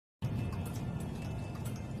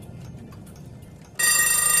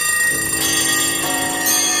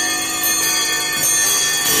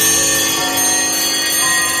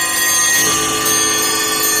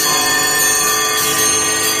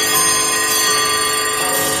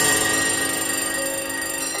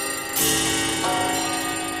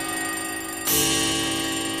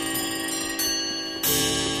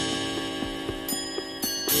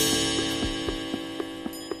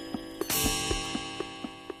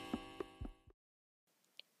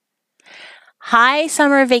Hi,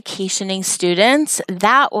 summer vacationing students.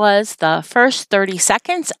 That was the first 30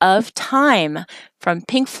 seconds of Time from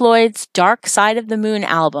Pink Floyd's Dark Side of the Moon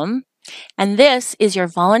album. And this is your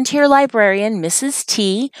volunteer librarian, Mrs.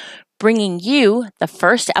 T, bringing you the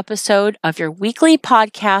first episode of your weekly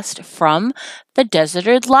podcast from the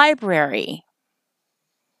Deserted Library.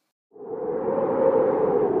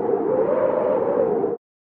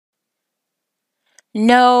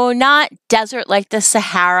 No, not desert like the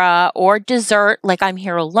Sahara or dessert like I'm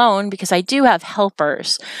here alone because I do have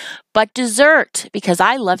helpers, but dessert because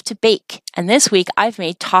I love to bake. And this week I've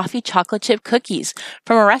made toffee chocolate chip cookies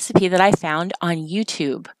from a recipe that I found on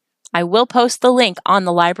YouTube. I will post the link on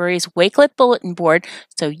the library's Wakelet bulletin board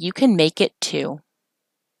so you can make it too.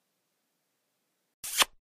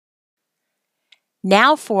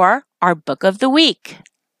 Now for our book of the week.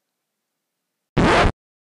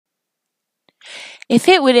 If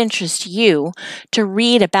it would interest you to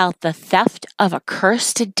read about the theft of a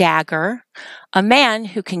cursed dagger, a man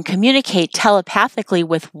who can communicate telepathically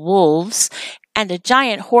with wolves, and a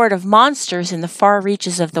giant horde of monsters in the far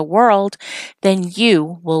reaches of the world, then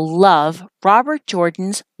you will love Robert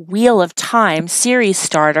Jordan's Wheel of Time series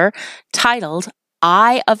starter titled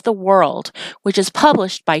Eye of the World, which is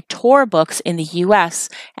published by Tor Books in the US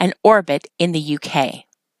and Orbit in the UK.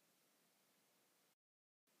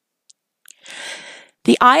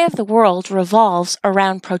 The Eye of the World revolves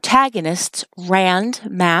around protagonists Rand,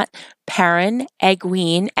 Matt, Perrin,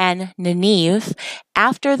 Egwene, and Nynaeve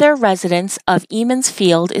after their residence of Eamon's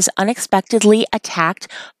Field is unexpectedly attacked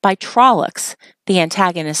by Trollocs, the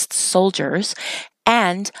antagonist's soldiers,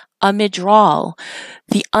 and a Midral,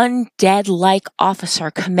 the undead-like officer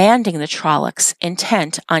commanding the Trollocs,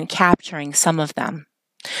 intent on capturing some of them.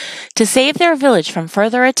 To save their village from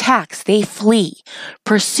further attacks, they flee,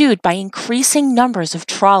 pursued by increasing numbers of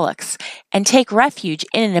Trollocs, and take refuge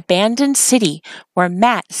in an abandoned city where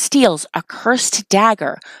Matt steals a cursed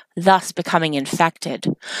dagger, thus becoming infected.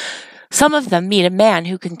 Some of them meet a man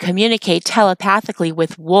who can communicate telepathically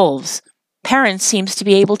with wolves. Perrin seems to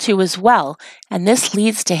be able to as well, and this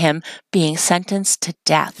leads to him being sentenced to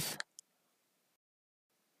death.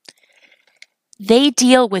 They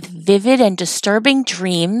deal with vivid and disturbing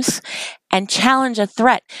dreams and challenge a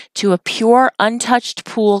threat to a pure, untouched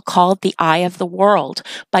pool called the Eye of the World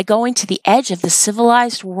by going to the edge of the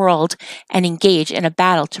civilized world and engage in a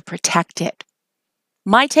battle to protect it.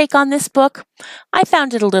 My take on this book? I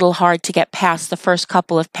found it a little hard to get past the first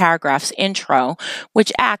couple of paragraphs intro,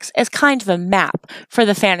 which acts as kind of a map for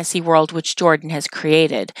the fantasy world which Jordan has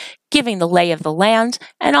created, giving the lay of the land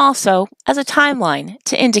and also as a timeline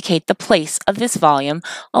to indicate the place of this volume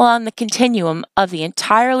along the continuum of the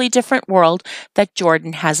entirely different world that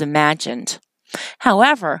Jordan has imagined.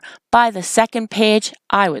 However, by the second page,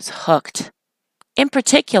 I was hooked. In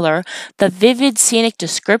particular, the vivid scenic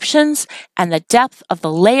descriptions and the depth of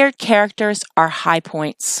the layered characters are high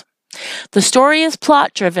points. The story is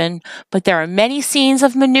plot-driven, but there are many scenes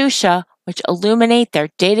of minutiae which illuminate their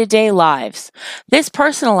day-to-day lives. This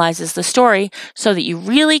personalizes the story so that you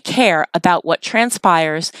really care about what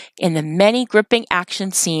transpires in the many gripping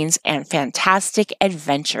action scenes and fantastic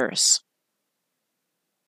adventures.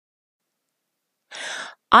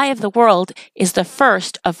 Eye of the World is the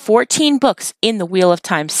first of 14 books in the Wheel of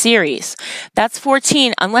Time series. That's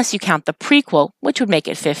 14 unless you count the prequel, which would make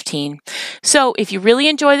it 15. So if you really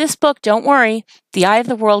enjoy this book, don't worry. The Eye of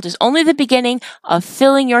the World is only the beginning of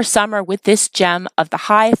filling your summer with this gem of the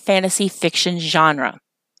high fantasy fiction genre.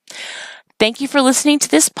 Thank you for listening to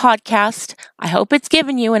this podcast. I hope it's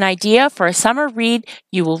given you an idea for a summer read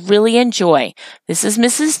you will really enjoy. This is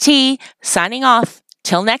Mrs. T signing off.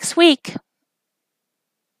 Till next week.